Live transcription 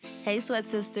Hey, Sweat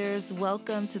Sisters.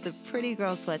 Welcome to the Pretty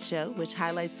Girl Sweat Show, which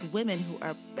highlights women who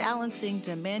are balancing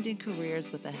demanding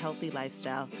careers with a healthy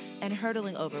lifestyle and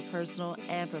hurdling over personal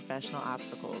and professional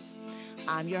obstacles.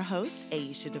 I'm your host,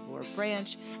 Aisha DeVore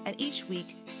Branch, and each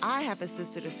week I have a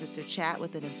sister-to-sister chat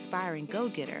with an inspiring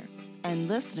go-getter, and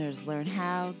listeners learn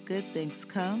how good things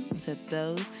come to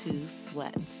those who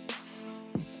sweat.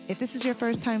 If this is your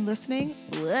first time listening,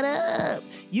 what up?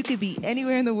 You could be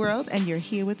anywhere in the world and you're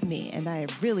here with me, and I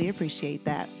really appreciate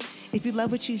that. If you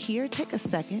love what you hear, take a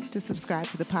second to subscribe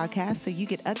to the podcast so you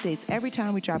get updates every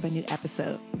time we drop a new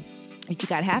episode. If you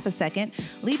got half a second,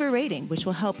 leave a rating, which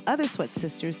will help other Sweat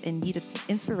Sisters in need of some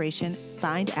inspiration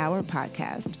find our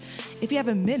podcast. If you have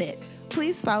a minute,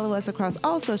 please follow us across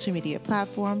all social media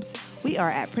platforms. We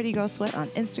are at Pretty Girl Sweat on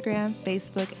Instagram,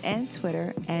 Facebook, and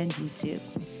Twitter, and YouTube.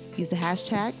 Use the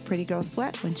hashtag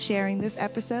PrettyGirlSweat when sharing this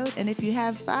episode. And if you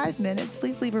have 5 minutes,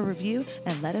 please leave a review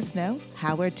and let us know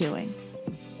how we're doing.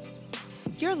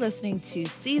 You're listening to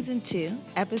Season 2,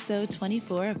 Episode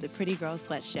 24 of the Pretty Girl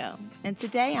Sweat Show. And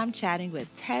today I'm chatting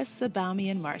with Tess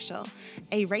Sobomehin Marshall,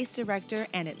 a race director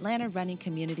and Atlanta running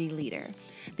community leader.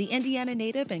 The Indiana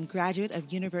native and graduate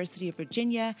of University of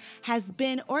Virginia has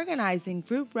been organizing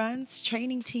group runs,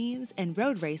 training teams, and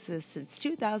road races since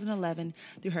 2011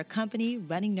 through her company,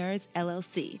 Running Nerds,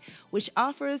 LLC, which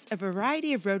offers a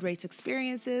variety of road race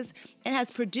experiences and has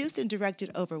produced and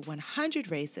directed over 100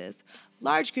 races,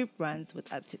 large group runs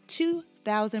with up to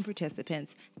 2,000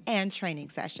 participants, and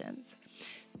training sessions.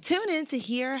 Tune in to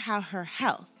hear how her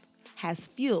health has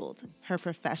fueled her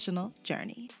professional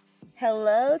journey.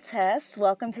 Hello, Tess.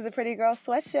 Welcome to the Pretty Girl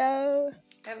Sweat Show.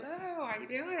 Hello, how you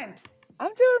doing?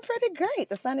 I'm doing pretty great.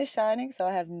 The sun is shining, so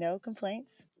I have no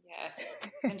complaints. Yes,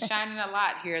 been shining a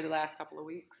lot here the last couple of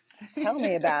weeks. Tell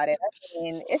me about it. I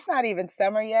mean, it's not even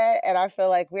summer yet, and I feel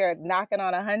like we're knocking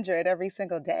on 100 every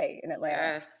single day in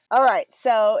Atlanta. Yes. All right,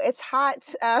 so it's hot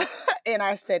in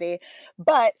our city,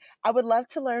 but I would love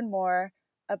to learn more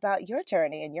about your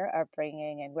journey and your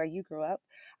upbringing and where you grew up.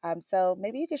 So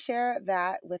maybe you could share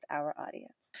that with our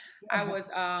audience. I was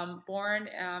born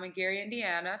in Gary,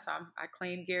 Indiana, so I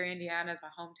claim Gary, Indiana as my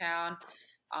hometown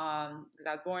because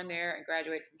I was born there and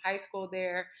graduated from high school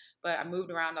there. But I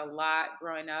moved around a lot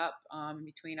growing up. In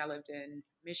between, I lived in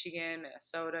Michigan,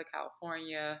 Minnesota,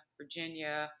 California,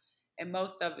 Virginia, and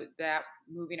most of that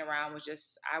moving around was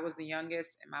just I was the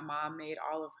youngest, and my mom made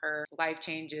all of her life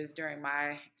changes during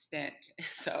my stint.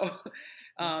 So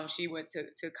she went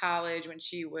to college when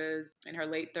she was in her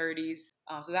late 30s.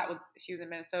 So that was she was in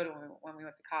Minnesota when we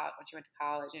went to college. When she went to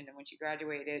college, and then when she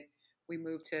graduated, we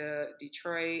moved to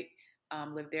Detroit.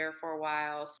 Lived there for a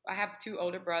while. So I have two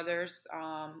older brothers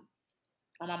on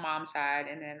my mom's side,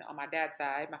 and then on my dad's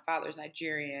side, my father's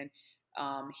Nigerian.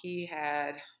 He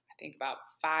had, I think, about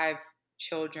 5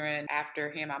 children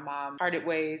after he and my mom parted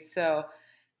ways. So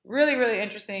really, really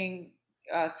interesting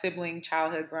sibling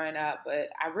childhood growing up. But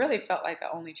I really felt like an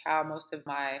only child most of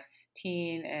my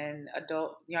teen and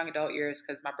young adult years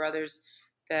because my brothers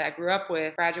that I grew up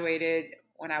with graduated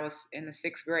when I was in the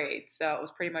 6th grade. So it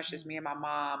was pretty much just me and my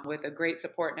mom with a great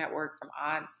support network from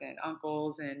aunts and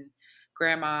uncles and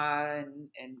grandma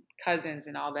and cousins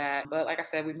and all that. But like I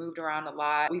said, we moved around a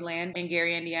lot. We landed in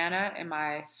Gary, Indiana in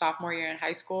my sophomore year in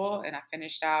high school, and I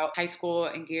finished out high school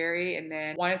in Gary and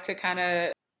then wanted to kind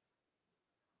of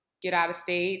get out of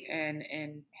state and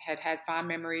had fond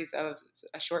memories of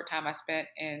a short time I spent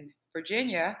in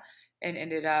Virginia and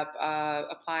ended up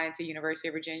applying to University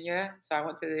of Virginia. So I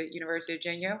went to the University of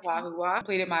Virginia, Wahoo Wah,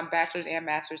 completed my bachelor's and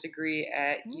master's degree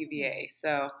at UVA.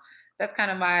 So that's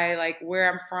kind of my like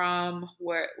where I'm from,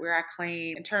 where I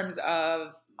claim in terms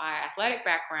of my athletic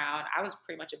background. I was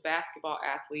pretty much a basketball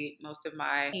athlete most of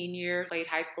my teen years, played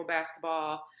high school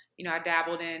basketball. I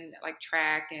dabbled in like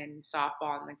track and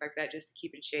softball and things like that just to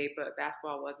keep in shape, but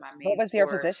basketball was my main What was sport. your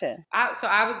position? So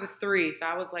I was the 3, so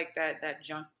I was like that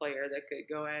junk player that could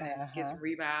go in and get some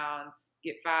rebounds,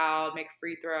 get fouled, make a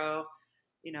free throw.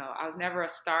 I was never a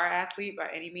star athlete by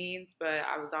any means, but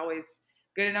I was always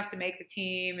good enough to make the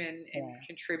team and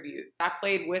contribute. I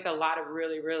played with a lot of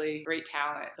really, really great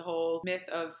talent. The whole myth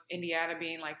of Indiana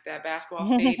being like that basketball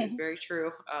state is very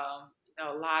true.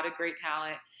 A lot of great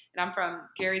talent. And I'm from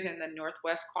Gary's in the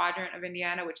northwest quadrant of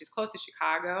Indiana, which is close to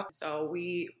Chicago. So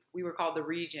we were called the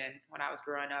region when I was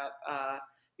growing up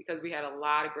because we had a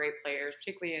lot of great players,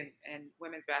 particularly in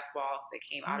women's basketball that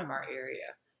came out of our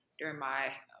area during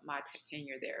my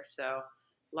tenure there. So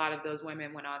a lot of those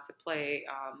women went on to play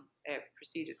at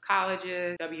prestigious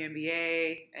colleges,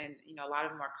 WNBA, and a lot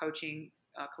of them are coaching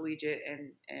collegiate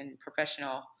and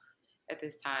professional at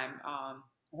this time.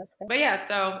 But yeah,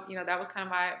 so that was kind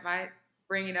of my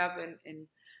bringing up and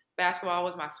basketball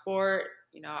was my sport.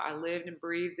 I lived and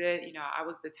breathed it. I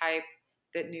was the type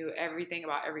that knew everything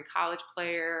about every college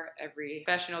player, every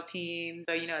professional team.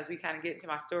 So, as we kind of get into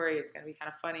my story, it's going to be kind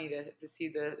of funny to see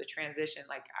the transition.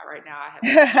 Like right now, I have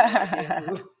no idea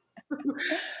who.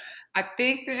 I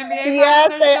think the NBA finals Yes,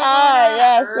 are they still going are. on. I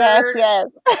Yes, yes, heard yes.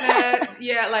 that,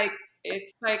 yeah, like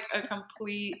it's like a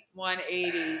complete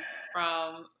 180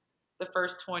 from the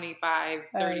first 25,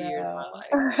 I 30 years of my know.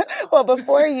 life. So. Well,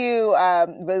 before you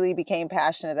really became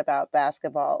passionate about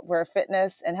basketball, were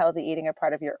fitness and healthy eating a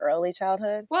part of your early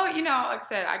childhood? Well, like I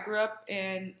said, I grew up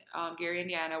in Gary,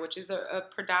 Indiana, which is a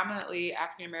predominantly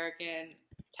African American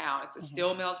town. It's a Hmm.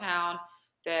 steel mill town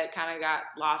that kind of got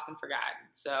lost and forgotten.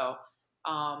 So,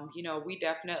 we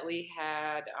definitely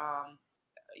had,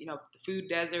 the food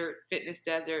desert, fitness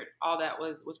desert, all that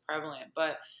was prevalent.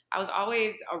 But I was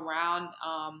always around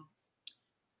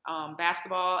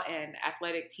basketball and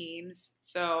athletic teams.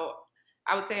 So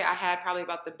I would say I had probably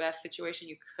about the best situation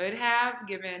you could have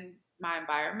given my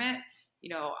environment.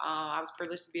 I was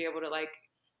privileged to be able to like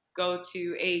go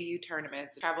to AAU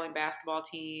tournaments, traveling basketball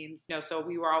teams. So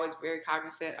we were always very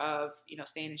cognizant of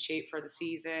staying in shape for the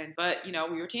season. But we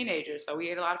were teenagers, so we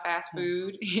ate a lot of fast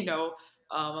food.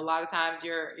 A lot of times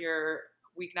your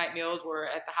weeknight meals were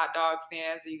at the hot dog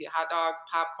stand, so you get hot dogs,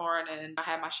 popcorn, and I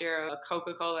had my share of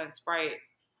Coca-Cola and Sprite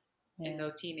in Yeah.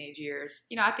 those teenage years.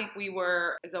 I think we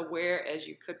were as aware as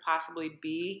you could possibly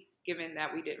be, given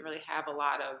that we didn't really have a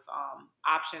lot of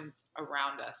options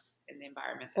around us in the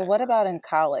environment that Well, I what grew up about in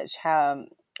college? How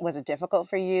was it difficult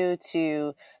for you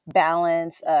to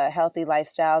balance a healthy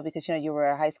lifestyle because you were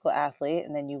a high school athlete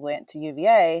and then you went to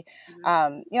UVA? in.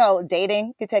 Mm-hmm.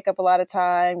 Dating could take up a lot of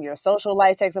time. Your social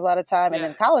life takes up a lot of time, and Yeah.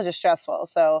 then college is stressful.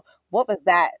 So, what was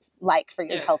that like for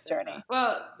your Yes, health definitely. journey?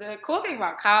 Well, the cool thing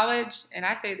about college, and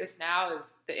I say this now,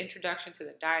 is the introduction to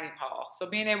the dining hall. So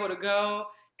being able to go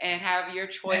and have your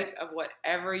choice of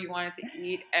whatever you wanted to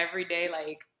eat every day,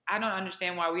 like I don't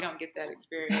understand why we don't get that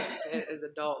experience as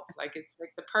adults. Like it's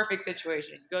like the perfect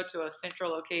situation. You go to a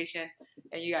central location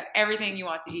and you got everything you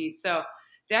want to eat. So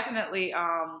definitely,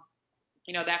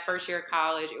 that first year of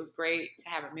college, it was great to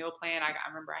have a meal plan. I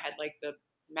remember I had like the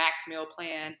max meal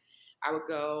plan. I would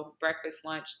go breakfast,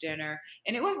 lunch, dinner,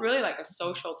 and it was really like a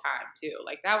social time too.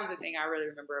 Like that was the thing I really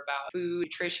remember about food,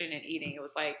 nutrition, and eating. It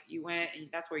was like you went and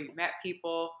that's where you met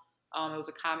people. It was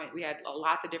a common. We had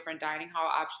lots of different dining hall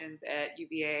options at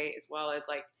UVA, as well as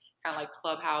like kind of like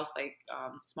clubhouse, like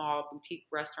small boutique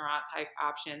restaurant type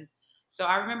options. So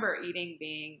I remember eating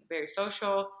being very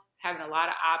social, having a lot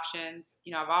of options.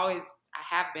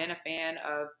 I have been a fan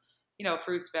of,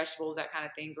 fruits, vegetables, that kind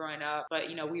of thing growing up. But,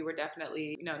 we were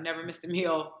definitely, never missed a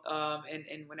meal.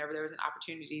 And whenever there was an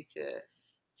opportunity to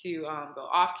go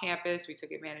off campus, we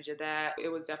took advantage of that. It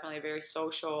was definitely a very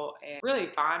social and really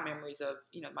fond memories of,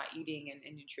 my eating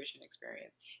and nutrition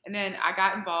experience. And then I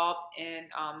got involved in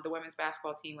the women's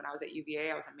basketball team when I was at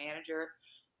UVA. I was a manager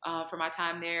for my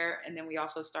time there. And then we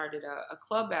also started a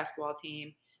club basketball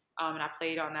team, and I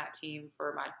played on that team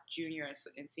for my junior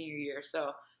and senior year.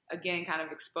 So again, kind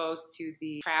of exposed to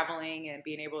the traveling and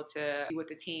being able to be with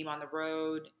the team on the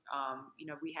road.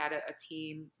 We had a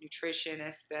team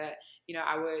nutritionist that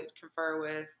I would confer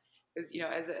with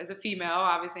because as a female,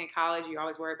 obviously in college, you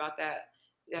always worry about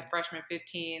that freshman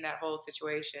 15, that whole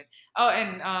situation. Oh,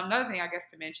 and another thing I guess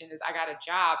to mention is I got a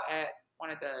job at one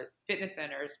of the fitness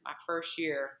centers my first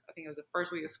year. I think it was the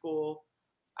first week of school.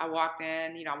 I walked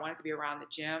in, I wanted to be around the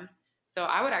gym. So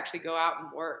I would actually go out and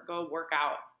go work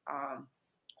out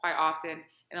quite often.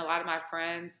 And a lot of my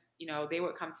friends, they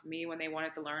would come to me when they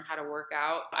wanted to learn how to work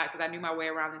out because I knew my way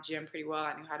around the gym pretty well.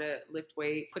 I knew how to lift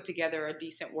weights, put together a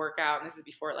decent workout. And this is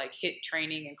before like HIIT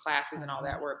training and classes and all Mhm.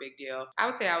 that were a big deal. I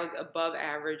would say I was above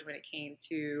average when it came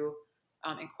to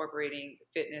incorporating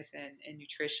fitness and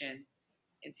nutrition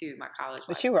into my college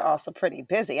But you were lifestyle. also pretty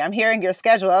busy. I'm hearing your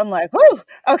schedule. I'm like, whoo,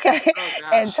 okay. Oh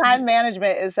And gosh. time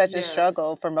management is such a Yes.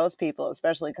 struggle for most people,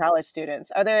 especially college students.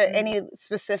 Are there Mm. any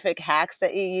specific hacks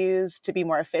that you use to be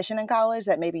more efficient in college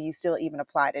that maybe you still even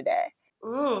apply today?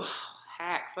 Ooh,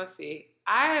 hacks. Let's see.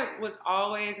 I was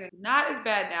always, and not as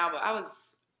bad now, but I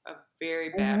was a very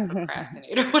bad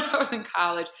procrastinator when I was in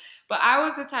college. But I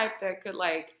was the type that could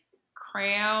like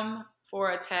cram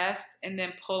for a test and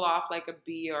then pull off like a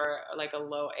B or like a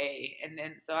low A. And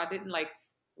then so I didn't like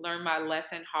learn my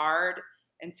lesson hard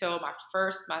until my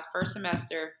first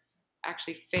semester. I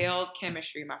actually failed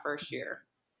chemistry my first year.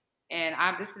 And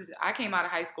I came out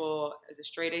of high school as a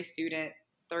straight A student,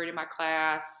 third in my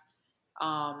class.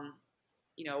 Um,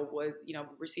 was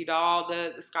received all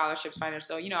the scholarships financed.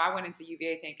 So I went into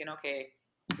UVA thinking, okay,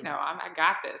 I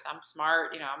got this. I'm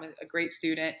smart. I'm a great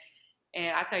student.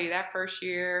 And I tell you, that first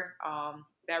year,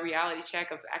 that reality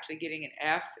check of actually getting an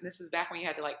F, and this is back when you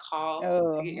had to like call to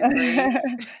Oh. get your grades.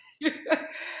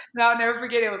 And I'll never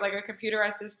forget, it was like a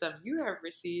computerized system. You have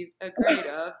received a grade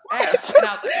of F. And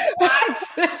I was like,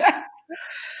 what?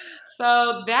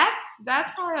 So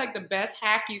that's probably like the best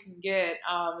hack you can get,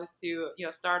 is to,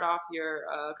 start off your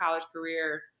college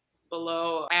career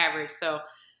below average. So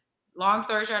long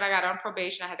story short, I got on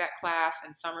probation. I had that class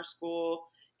in summer school,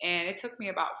 and it took me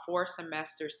about 4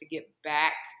 semesters to get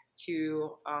back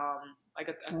to like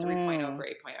a 3.0 Mm,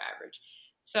 grade point average.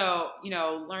 So,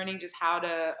 learning just how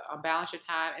to balance your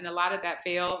time. And a lot of that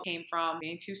fail came from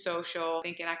being too social,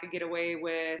 thinking I could get away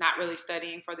with not really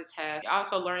studying for the test.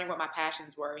 Also, learning what my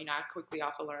passions were. I quickly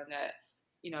also learned that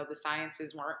the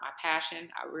sciences weren't my passion.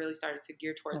 I really started to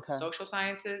gear towards the okay. social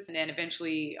sciences, and then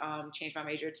eventually changed my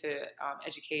major to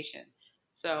education.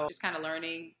 So just kind of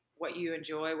learning what you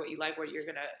enjoy, what you like, what you're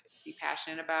going to be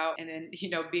passionate about. And then,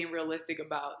 being realistic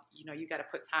about, you got to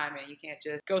put time in. You can't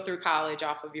just go through college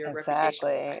off of your reputation from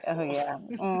high Exactly.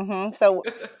 Oh, school. yeah. So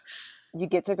you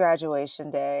get to graduation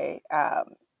day.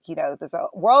 There's a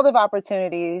world of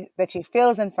opportunity that you feel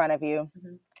is in front of you.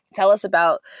 Mhm. Tell us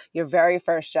about your very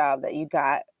first job that you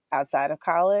got outside of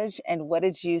college, and what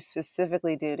did you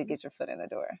specifically do to get your foot in the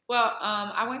door? Well,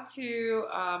 I went through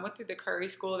the Curry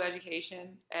School of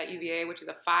Education at UVA, which is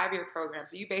a 5-year program.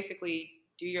 So you basically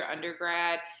do your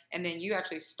undergrad, and then you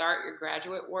actually start your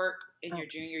graduate work in your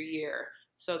Okay. junior year,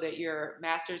 so that your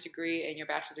master's degree and your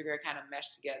bachelor's degree are kind of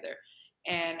meshed together.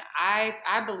 And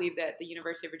I believe that the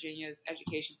University of Virginia's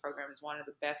education program is one of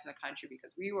the best in the country,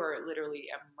 because we were literally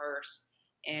immersed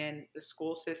in the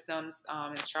school systems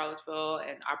in Charlottesville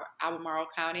and Albemarle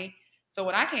County. So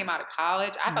when I came out of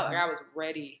college, I felt like Hmm. I was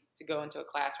ready to go into a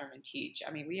classroom and teach. I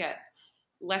mean, we had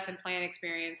lesson plan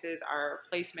experiences. Our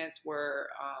placements were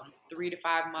 3 to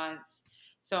 5 months.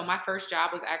 So my first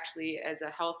job was actually as a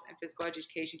health and physical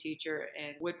education teacher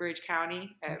in Woodbridge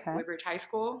County at Okay. Woodbridge High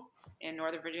School in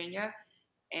Northern Virginia.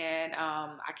 And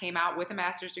I came out with a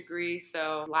master's degree.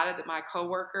 So a lot of my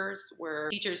coworkers were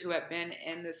teachers who had been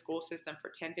in the school system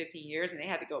for 10, 15 years, and they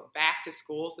had to go back to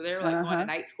school. So they were like going to Uh-huh.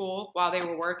 night school while they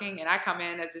were working. And I come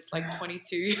in as this like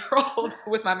 22-year-old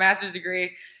with my master's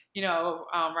degree,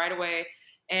 right away.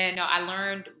 And I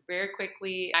learned very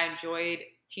quickly. I enjoyed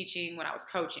teaching when I was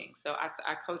coaching. So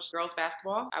I coached girls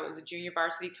basketball. I was a junior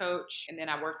varsity coach, and then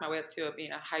I worked my way up to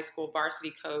being a high school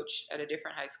varsity coach at a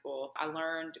different high school. I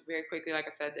learned very quickly, like I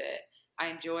said, that I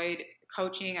enjoyed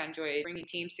coaching. I enjoyed bringing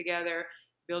teams together,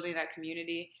 building that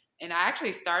community. And I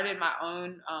actually started my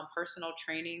own personal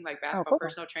training, like Oh, basketball cool.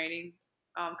 personal training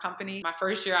company. My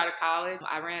first year out of college,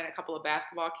 I ran a couple of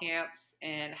basketball camps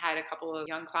and had a couple of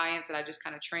young clients that I just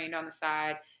kind of trained on the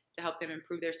side to help them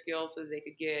improve their skills so that they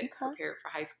could get Okay. prepared for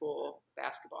high school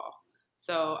basketball.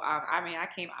 So, I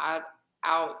came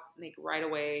out like right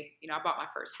away. I bought my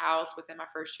first house within my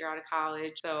first year out of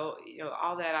college. So,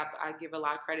 all that I give a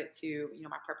lot of credit to,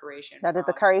 my preparation Now, did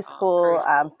the from Curry Curry School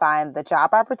School. find the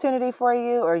job opportunity for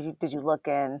you, or did you look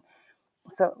in?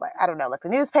 So, like, I don't know, like the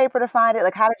newspaper to find it.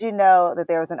 Like, how did you know that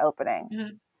there was an opening?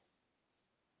 Mhm.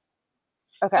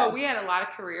 Okay. So we had a lot of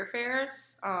career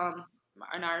fairs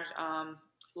in our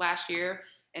last year.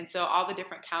 And so all the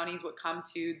different counties would come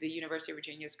to the University of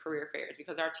Virginia's career fairs,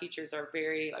 because our teachers are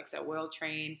very, like I said, well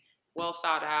trained, well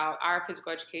sought out. Our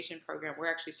physical education program, we're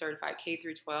actually certified K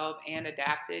through 12 and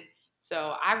adapted.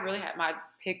 So I really had my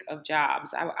pick of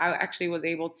jobs. I actually was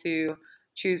able to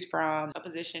choose from a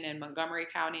position in Montgomery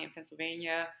County in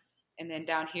Pennsylvania, and then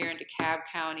down here in DeKalb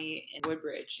County in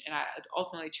Woodbridge. And I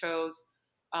ultimately chose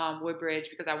Woodbridge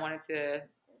because I wanted to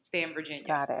stay in Virginia.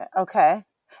 Got it. Okay.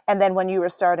 And then when you were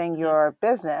starting Mhm. your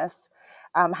business,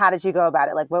 how did you go about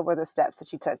it? Like, what were the steps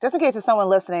that you took? Just in case there's someone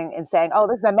listening and saying, "Oh,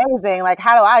 this is amazing. Like,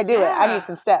 how do I do it? I need Yeah.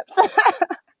 some steps."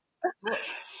 Well,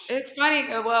 it's funny.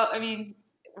 Well, I mean,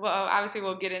 well, obviously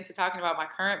we'll get into talking about my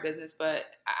current business, but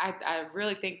I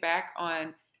really think back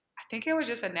on, I think it was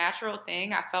just a natural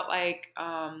thing. I felt like,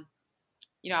 I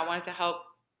wanted to help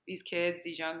these kids,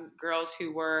 these young girls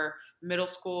who were middle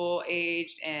school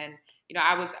aged. And,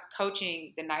 I was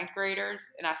coaching the ninth graders,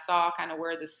 and I saw kind of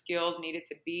where the skills needed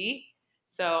to be.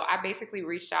 So I basically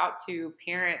reached out to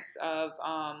parents of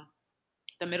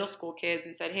the middle school kids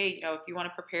and said, hey, if you want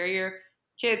to prepare your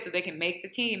kids so they can make the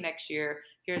team next year,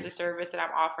 here's a service that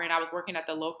I'm offering. I was working at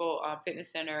the local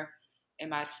fitness center in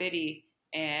my city,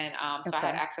 and so I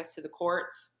had Okay. access to the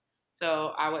courts.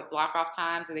 So I would block off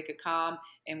times so they could come,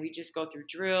 and we just go through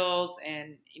drills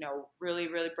and really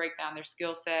really break down their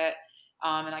skill set.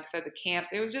 And like I said, the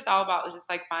camps, it was just all about, it was just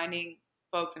like finding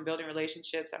folks and building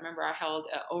relationships. I remember I held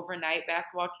an overnight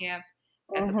basketball camp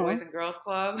at the Mm-hmm. Boys and Girls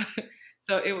Club.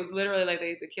 So it was literally like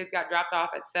the kids got dropped off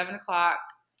at 7 o'clock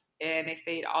and they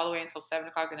stayed all the way until 7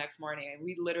 o'clock the next morning. And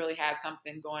we literally had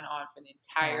something going on for the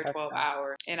Oh, entire that's 12 fun.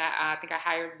 hours. And I think I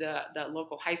hired the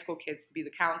local high school kids to be the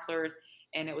counselors,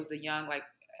 and it was the young, like,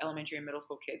 elementary and middle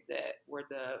school kids that were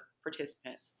the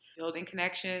participants. Building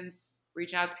connections,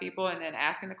 reaching out to people, and then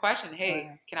asking the question, hey,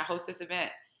 Right. can I host this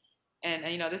event? And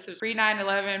this was pre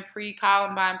 9/11, pre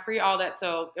Columbine, pre all that.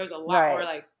 So there was a lot more Right.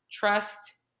 like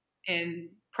trust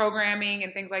in programming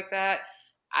and things like that.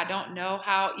 I don't know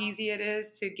how easy it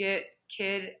is to get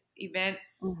kid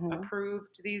events Mm-hmm.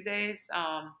 approved these days.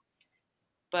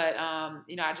 But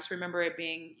I just remember it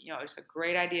being, it's a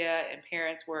great idea, and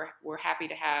parents were happy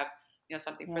to have,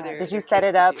 something for Yeah. their Did you their set kids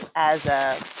it to up do. as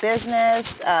a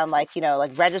business? Like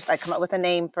register, like come up with a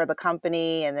name for the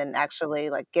company and then actually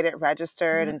like get it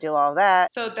registered Mhm. and do all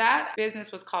that? So that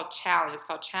business was called Challenge. It's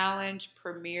called Challenge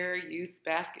Premier Youth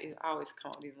Basket. I always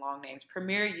come up with these long names.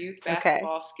 Premier Youth Okay.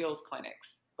 Basketball Skills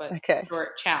Clinics, but Okay.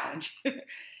 short Challenge.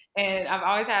 And I've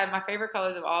always had, my favorite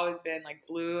colors have always been like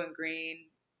blue and green.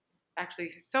 Actually,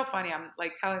 it's so funny. I'm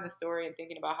like telling the story and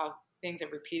thinking about how things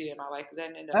have repeated in my life, because I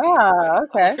ended up being Oh, wedding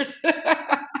okay. colors.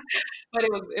 But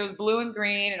it was blue and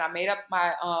green, and I made up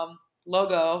my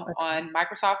logo Okay. on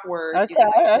Microsoft Word using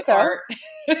like Okay. clip Okay. art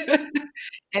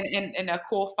and a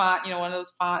cool font, one of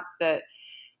those fonts that.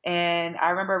 And I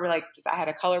remember like just I had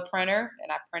a color printer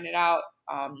and I printed out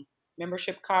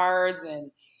membership cards,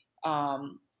 and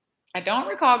um, I don't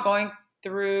recall going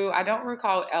through. I don't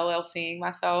recall LLCing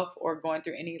myself or going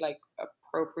through any like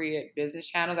appropriate business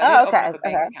channels. I did Oh, open okay. up a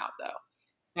bank Okay. account though.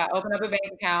 So I opened up a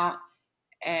bank account,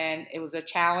 and it was a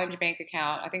challenge bank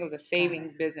account. I think it was a Got it.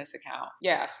 savings business account.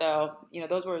 Yeah, so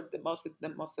those were the most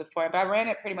important. But I ran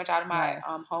it pretty much out of my Nice.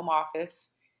 home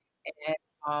office, and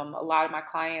a lot of my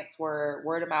clients were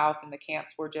word of mouth, and the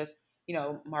camps were just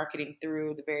marketing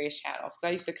through the various channels. Because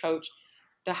I used to coach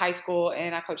the high school,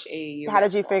 and I coached AAU How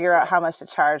did you basketball as figure out well. how much to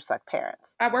charge like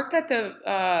parents? I worked at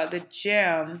the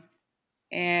gym,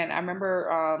 and I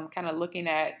remember kind of looking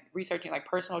at researching like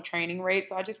personal training rates.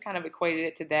 So I just kind of equated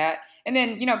it to that. And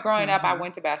then, growing up, I Mm-hmm.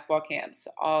 went to basketball camps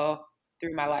all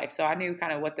through my life. So I knew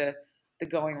kind of what the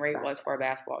going rate was Exactly. for a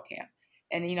basketball camp.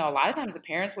 And, a lot of times the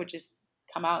parents would just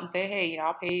come out and say, hey,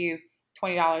 I'll pay you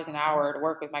 $20 an Yeah. hour to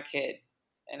work with my kid.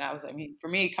 And I mean, for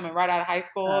me, coming right out of high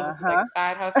school, this was like Uh-huh. a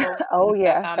side hustle. Oh, That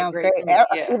yeah. sounded Sounds great great. to me.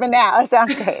 Yeah. Even now, it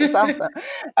sounds great. It's awesome.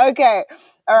 Okay.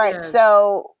 All right. Yes.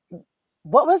 So,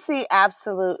 what was the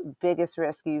absolute biggest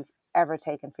risk you've ever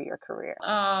taken for your career?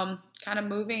 Kind of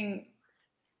moving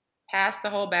past the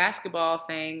whole basketball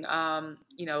thing,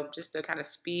 just to kind of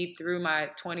speed through my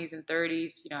 20s and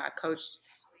 30s. I coached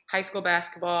high school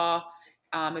basketball.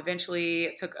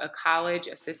 Eventually took a college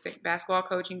assistant basketball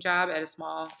coaching job at a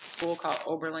small school called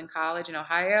Oberlin College in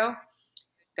Ohio.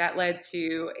 That led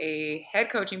to a head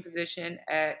coaching position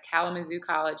at Kalamazoo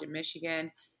College in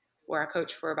Michigan, where I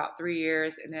coached for about 3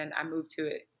 years. And then I moved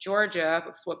to Georgia.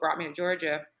 That's what brought me to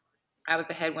Georgia. I was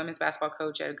the head women's basketball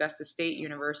coach at Augusta State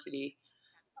University.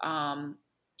 Um,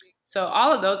 so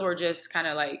all of those were just kind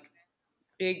of like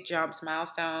big jumps,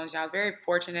 milestones. I was very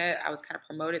fortunate. I was kind of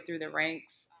promoted through the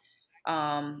ranks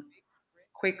um,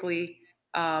 quickly.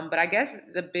 But I guess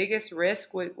the biggest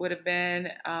risk would have been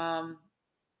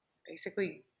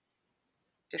basically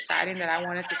deciding that I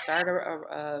wanted to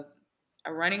start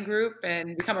a running group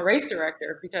and become a race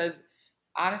director, because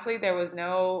honestly, there was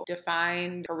no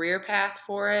defined career path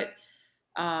for it.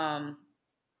 Um,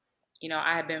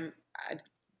 I'd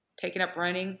taken up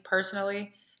running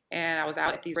personally, and I was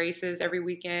out at these races every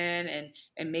weekend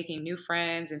and making new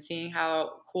friends and seeing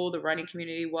how cool the running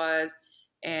community was.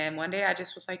 And one day I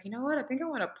just was like, you know what? I think I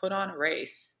want to put on a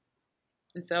race.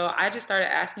 And so I just started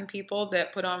asking people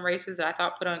that put on races, that I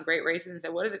thought put on great races, and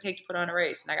said, what does it take to put on a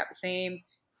race? And I got the same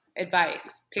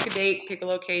advice: pick a date, pick a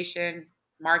location,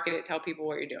 market it, tell people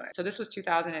what you're doing. So this was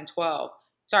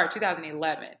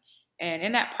 2011. And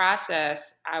in that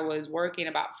process, I was working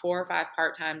about 4 or 5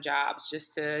 part-time jobs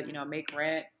just to, make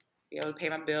rent, be able to pay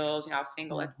my bills. I was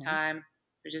single at the Mm-hmm. time.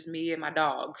 It was just me and my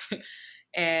dog.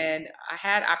 And I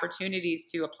had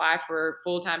opportunities to apply for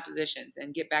full-time positions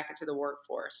and get back into the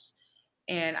workforce.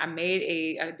 And I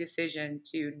made a decision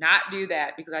to not do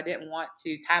that, because I didn't want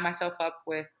to tie myself up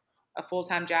with a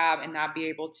full-time job and not be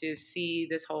able to see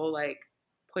this whole like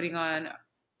putting on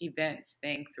events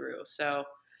thing through. So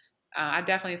I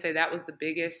definitely say that was the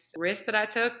biggest risk that I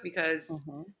took, because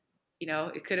Mm-hmm.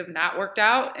 it could have not worked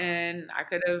out, and I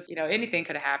could have, anything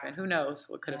could have happened. Who knows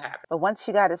what could have Yeah. happened. But once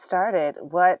you got it started,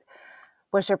 what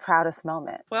was your proudest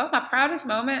moment? Well, my proudest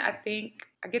moment, I think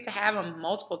I get to have them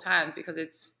multiple times, because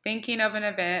it's thinking of an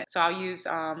event. So I'll use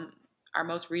our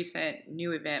most recent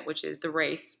new event, which is the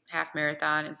race, half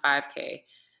marathon and 5K.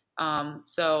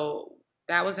 So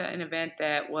that was an event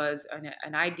that was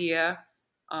an idea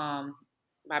um,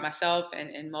 by myself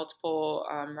and multiple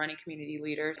running community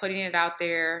leaders, putting it out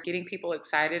there, getting people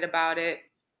excited about it,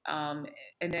 um,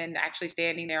 and then actually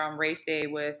standing there on race day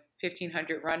with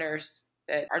 1,500 runners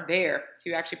that are there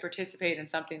to actually participate in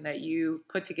something that you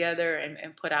put together and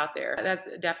put out there. That's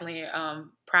definitely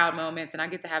proud moments, and I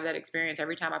get to have that experience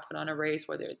every time I put on a race,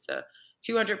 whether it's a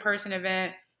 200-person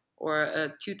event or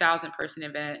a 2,000 person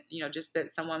event, just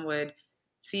that someone would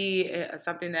see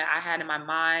something that I had in my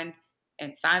mind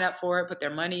and sign up for it, put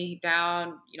their money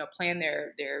down, plan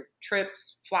their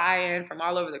trips, fly in from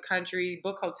all over the country,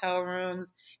 book hotel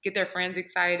rooms, get their friends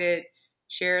excited,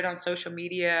 share it on social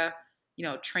media,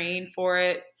 train for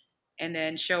it, and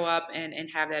then show up and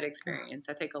have that experience.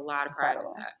 I take a lot of pride in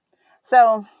Incredible. that.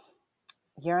 So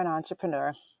you're an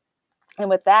entrepreneur. And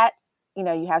with that, you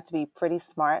have to be pretty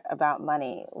smart about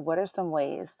money. What are some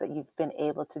ways that you've been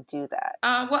able to do that?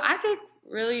 Well, I take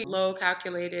really low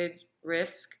calculated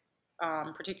risk,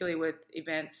 particularly with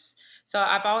events. So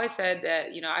I've always said that,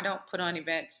 I don't put on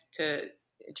events to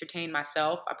entertain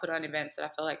myself. I put on events that I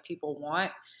feel like people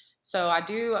want. So I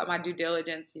do my due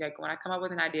diligence. Like when I come up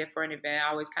with an idea for an event,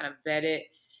 I always kind of vet it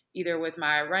either with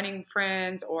my running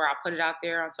friends or I'll put it out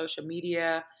there on social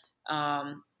media.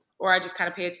 Um, or I just kind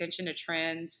of pay attention to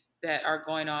trends that are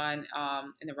going on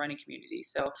in the running community.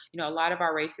 So, a lot of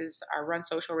our races, our Run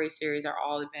Social Race series, are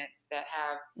all events that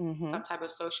have Mm-hmm. some type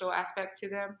of social aspect to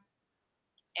them.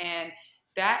 And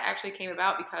that actually came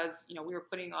about because, we were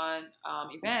putting on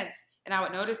events and I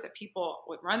would notice that people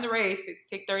would run the race. It'd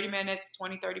take 30 minutes,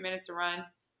 20, 30 minutes to run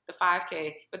the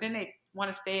 5K, but then they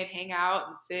want to stay and hang out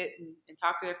and sit and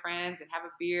talk to their friends and have a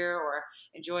beer or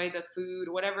enjoy the food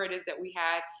or whatever it is that we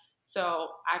had. So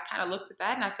I kind of looked at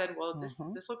that and I said, well,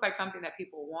 Mm-hmm. this looks like something that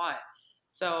people want.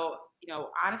 So,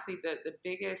 honestly, the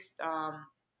biggest,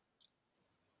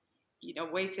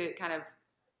 way to kind of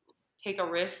take a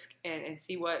risk and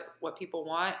see what people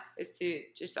want is to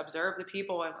just observe the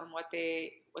people and what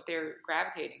they're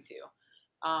gravitating to.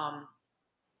 I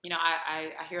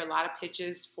hear a lot of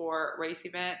pitches for race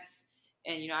events,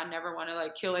 and I never want to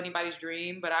like kill anybody's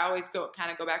dream, but I always go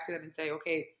back to them and say,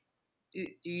 okay, do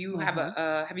you have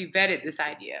Mm-hmm. have you vetted this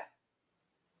idea?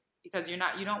 Because you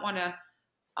don't want to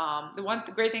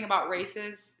the great thing about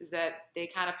races is that they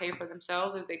kind of pay for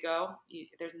themselves as they go.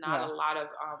 There's not Yeah. a lot of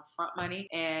front money,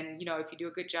 and if you do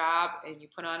a good job and you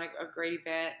put on a great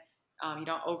event, you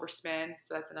don't overspend.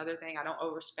 So that's another thing. I don't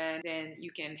overspend. Then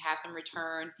you can have some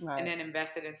return, and Right. then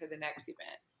invest it into the next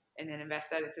event, and then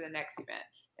invest that into the next event.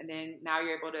 And then now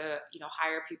you're able to,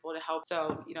 hire people to help.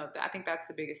 So, I think that's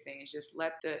the biggest thing is just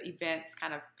let the events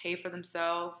kind of pay for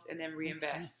themselves and then Okay.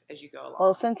 reinvest as you go Well,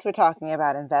 along. since we're talking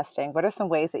about investing, what are some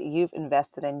ways that you've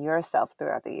invested in yourself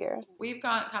throughout the years? We've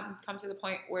come to the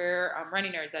point where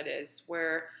running nerds, that is,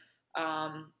 where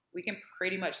we can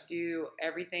pretty much do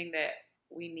everything that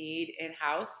we need in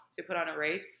house to put on a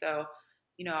race. So,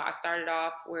 I started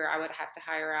off where I would have to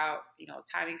hire out,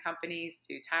 timing companies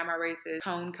to time our races,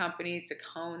 cone companies to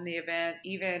cone the event,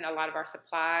 even a lot of our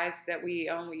supplies that we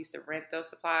own. We used to rent those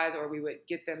supplies or we would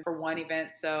get them for one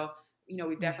event. So, we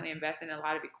definitely Mm-hmm. invest in a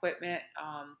lot of equipment.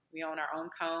 We own our own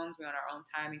cones, we own our own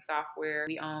timing software.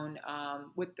 We own,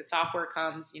 with the software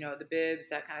comes, the bibs,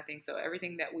 that kind of thing. So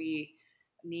everything that we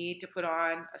need to put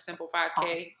on a simple Awesome.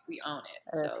 5K, we own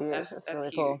it. That's So huge. that's That's that's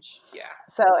really cool. huge. Yeah.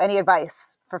 So, any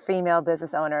advice for female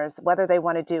business owners, whether they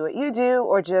want to do what you do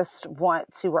or just want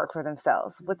to work for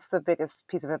themselves? What's the biggest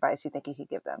piece of advice you think you could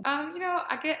give them?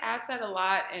 I get asked that a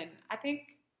lot, and I think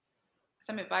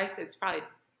some advice that's probably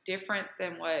different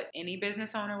than what any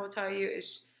business owner will tell you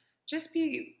is just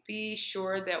be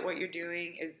sure that what you're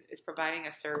doing is providing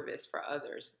a service for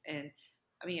others. And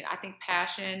I mean, I think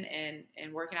passion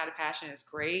and working out of passion is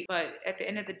great, but at the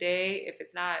end of the day, if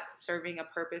it's not serving a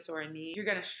purpose or a need, you're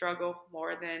going to struggle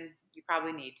more than you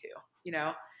probably need to, you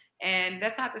know. And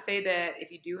that's not to say that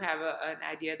if you do have an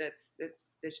idea that's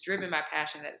driven by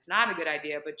passion, that it's not a good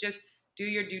idea, but just do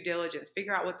your due diligence,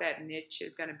 figure out what that niche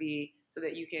is going to be so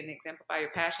that you can exemplify your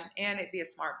passion and it be a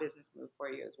smart business move for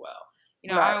you as well.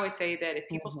 I Right. always say that if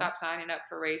people Mm-hmm. stop signing up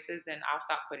for races, then I'll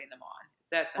stop putting them on. It's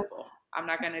that simple. I'm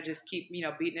not going to just keep,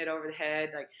 beating it over the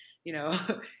head, like, you know,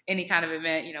 any kind of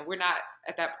event. We're not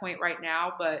at that point right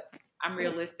now, but I'm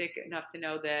realistic enough to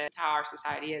know that it's how our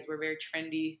society is. We're a very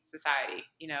trendy society,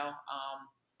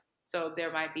 so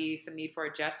there might be some need for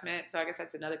adjustment. So I guess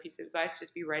that's another piece of advice.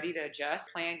 Just be ready to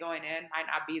adjust. Plan going in might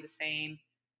not be the same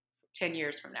 10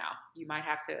 years from now. You might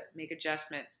have to make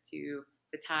adjustments to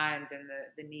the times and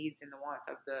the needs and the wants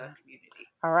of the community.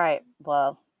 All right.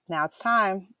 Well, Now it's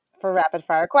time for rapid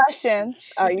fire questions.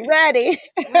 Are you ready?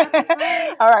 Rapid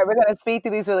fire. All right, we're going to speed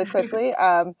through these really quickly.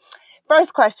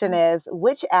 First question is,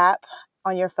 which app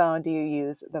on your phone do you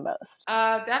use the most?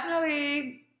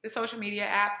 Definitely the social media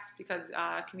apps because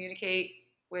communicate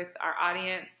with our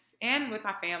audience and with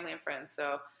my family and friends.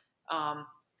 So um,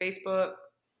 Facebook,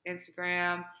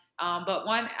 Instagram. But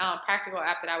one practical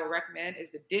app that I would recommend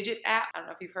is the Digit app. I don't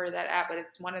know if you've heard of that app, but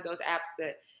it's one of those apps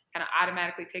that kind of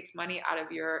automatically takes money out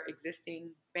of your existing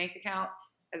bank account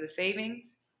as a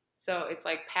savings. So it's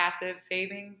like passive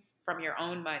savings from your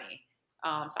own money.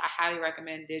 So I highly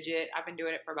recommend Digit. I've been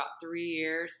doing it for about 3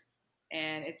 years,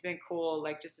 and it's been cool,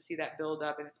 like just to see that build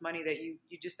up. And it's money that you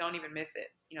just don't even miss it.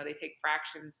 You know, they take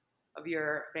fractions of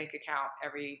your bank account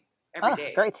every Oh,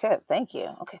 day. great tip. Thank you.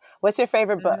 Okay. What's your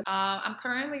favorite book? I'm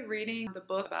currently reading the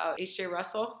book about H.J.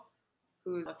 Russell,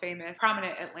 who's a famous,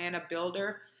 prominent Atlanta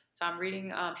builder. So I'm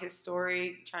reading his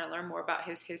story, trying to learn more about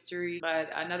his history. But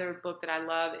another book that I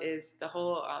love is the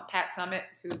whole Pat Summitt,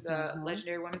 who's a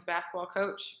legendary women's basketball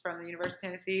coach from the University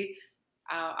of Tennessee.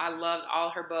 I loved all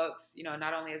her books, you know,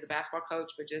 not only as a basketball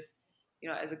coach, but just, you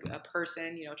know, as a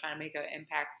person, you know, trying to make an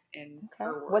impact in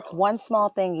her world. What's one small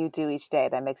thing you do each day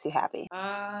that makes you happy?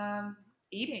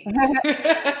 Eating. All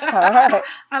right.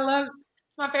 I love,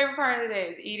 it's my favorite part of the day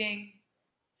is eating,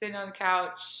 sitting on the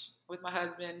couch with my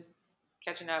husband,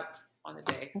 catching up on the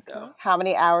day. So How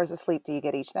many hours of sleep do you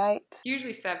get each night?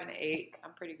 usually 7 to 8.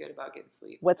 I'm pretty good about getting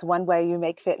sleep. What's one way you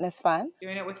make fitness fun?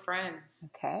 Doing it with friends.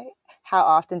 Okay. How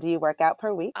often do you work out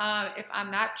per week? If I'm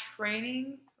not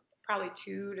training, probably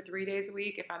 2 to 3 days a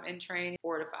week. If I'm in training,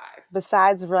 4 to 5.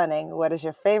 Besides running, what is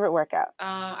your favorite workout?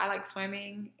 I like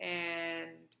swimming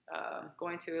and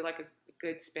going to like a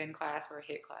good spin class or a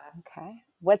HIIT class. Okay.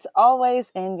 What's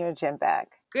always in your gym bag?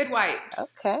 Good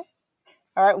wipes. Okay.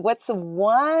 All right. What's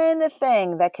one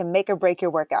thing that can make or break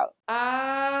your workout?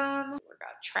 Workout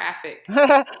traffic. If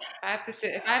I have to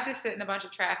sit in a bunch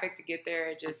of traffic to get there,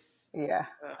 it just Yeah.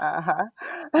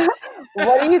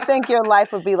 What do you think your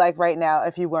life would be like right now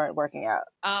if you weren't working out?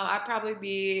 I'd probably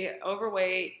be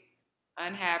overweight,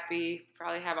 unhappy,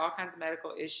 probably have all kinds of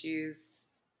medical issues,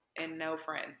 and no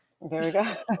friends. There we go.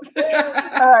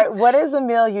 All right. What is a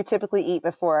meal you typically eat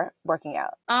before working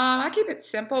out? I keep it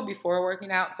simple before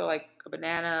working out. So like a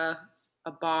banana,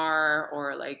 a bar,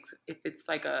 or like if it's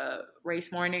like a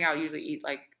race morning, I'll usually eat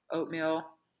like oatmeal.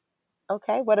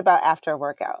 Okay. What about after a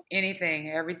workout?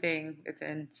 Anything, everything that's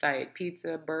in sight.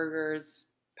 Pizza, burgers,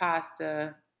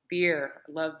 pasta, beer.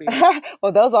 I love beer.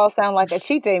 Well, those all sound like a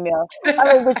cheat day meal.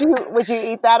 I mean, would you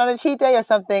eat that on a cheat day or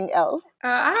something else?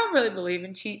 I don't really believe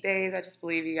in cheat days. I just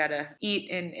believe you gotta eat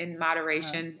in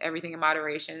moderation, everything in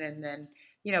moderation, and then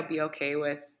be okay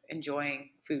with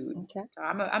enjoying food. Okay. So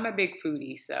I'm a big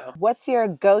foodie. So what's your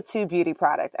go-to beauty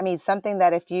product? I mean, something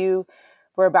that if you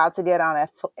were about to get on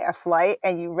a flight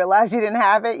and you realized you didn't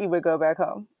have it, you would go back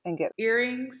home and get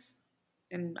earrings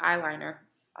and eyeliner.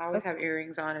 I always have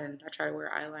earrings on, and I try to wear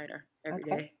eyeliner every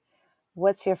day.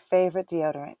 What's your favorite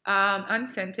deodorant?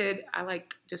 Unscented. I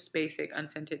like just basic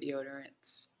unscented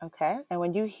deodorants. Okay. And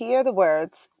when you hear the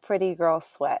words "pretty girl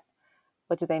sweat,"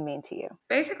 what do they mean to you?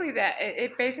 Basically, that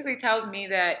it basically tells me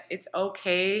that it's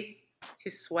okay to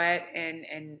sweat,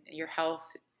 and your health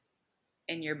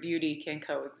and your beauty can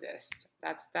coexist.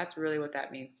 That's really what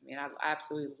that means to me. And I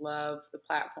absolutely love the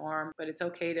platform, but it's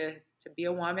okay to be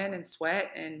a woman and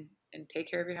sweat and take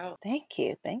care of your health. Thank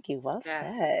you. Well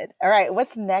said. All right.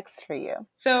 What's next for you?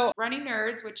 So Running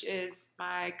Nerds, which is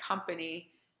my company,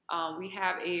 we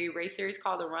have a race series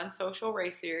called the Run Social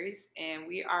Race Series, and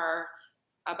we are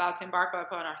about to embark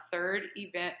upon our third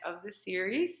event of the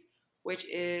series, which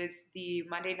is the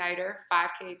Monday Nighter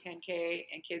 5K, 10K,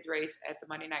 and kids race at the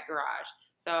Monday Night Garage.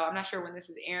 So I'm not sure when this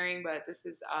is airing, but this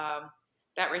is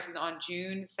that race is on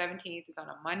June 17th. It's on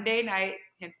a Monday night,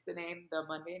 hence the name, the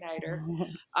Monday Nighter.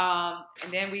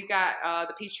 And then we've got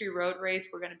the Peachtree Road Race.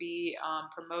 We're going to be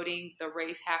promoting the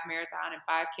race half marathon and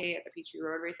 5K at the Peachtree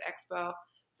Road Race Expo.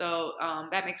 So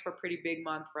that makes for a pretty big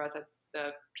month for us. That's the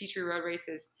Peachtree Road Race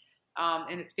is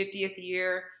in its 50th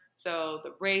year. So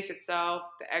the race itself,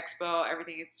 the expo,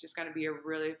 everything, it's just going to be a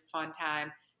really fun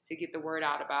time to get the word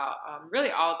out about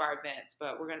really all of our events.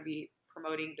 But we're going to be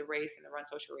promoting the race and the Run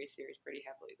Social Race Series pretty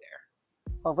heavily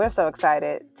there. Well, we're so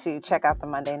excited to check out the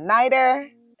Monday Nighter.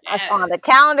 Yes. On the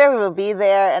calendar, we will be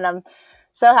there. And I'm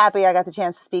so happy I got the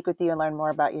chance to speak with you and learn more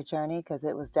about your journey, because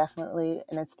it was definitely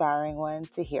an inspiring one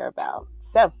to hear about.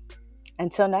 So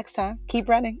until next time, keep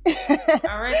running.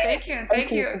 All right. Thank you. And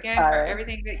thank you again for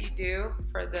everything that you do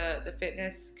for the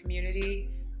fitness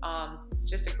community. It's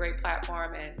just a great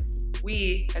platform, and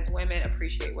we as women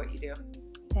appreciate what you do.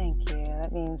 Thank you.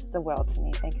 That means the world to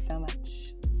me. Thank you so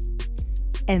much.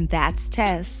 and that's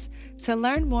Tess. To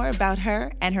learn more about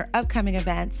her and her upcoming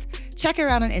events, check her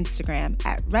out on Instagram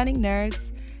at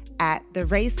runningnerds, at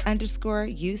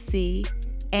 @therace_UC,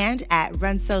 and at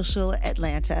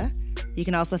runsocialatlanta. You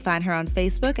can also find her on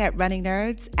Facebook at Running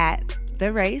Nerds, at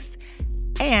The Race,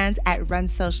 and at Run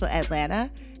Social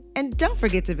Atlanta. And don't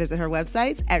forget to visit her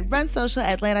websites at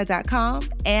runsocialatlanta.com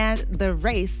and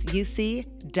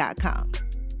theraceuc.com.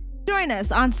 Join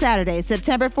us on Saturday,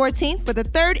 September 14th for the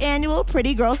 3rd annual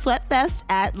Pretty Girl Sweat Fest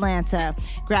Atlanta.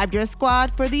 Grab your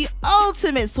squad for the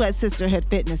ultimate Sweat Sisterhood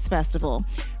Fitness Festival.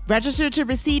 Register to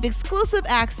receive exclusive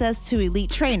access to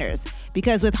elite trainers.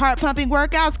 Because with heart-pumping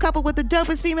workouts coupled with the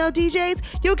dopest female DJs,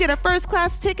 you'll get a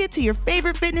first-class ticket to your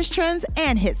favorite fitness trends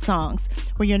and hit songs.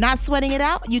 When you're not sweating it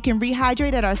out, you can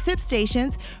rehydrate at our sip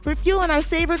stations, refuel in our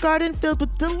Savor Garden filled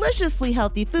with deliciously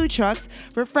healthy food trucks,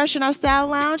 refresh in our Style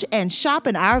Lounge, and shop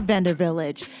in our vendor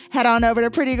village. Head on over to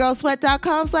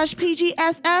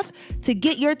prettygirlsweat.com/PGSF to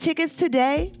get your tickets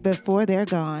today before they're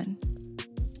gone.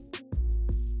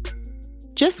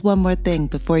 Just one more thing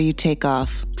before you take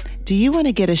off. Do you want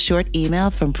to get a short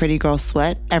email from Pretty Girl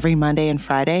Sweat every Monday and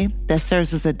Friday that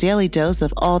serves as a daily dose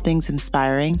of all things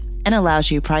inspiring and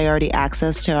allows you priority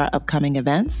access to our upcoming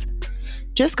events?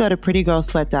 Just go to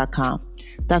prettygirlsweat.com.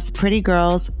 That's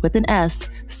prettygirls with an S,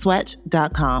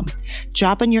 sweat.com.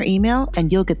 Drop in your email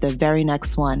and you'll get the very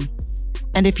next one.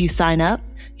 And if you sign up,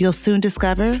 you'll soon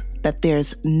discover that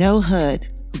there's no hood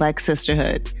like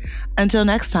sisterhood. Until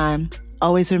next time,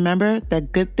 always remember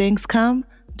that good things come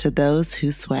to those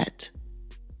who sweat.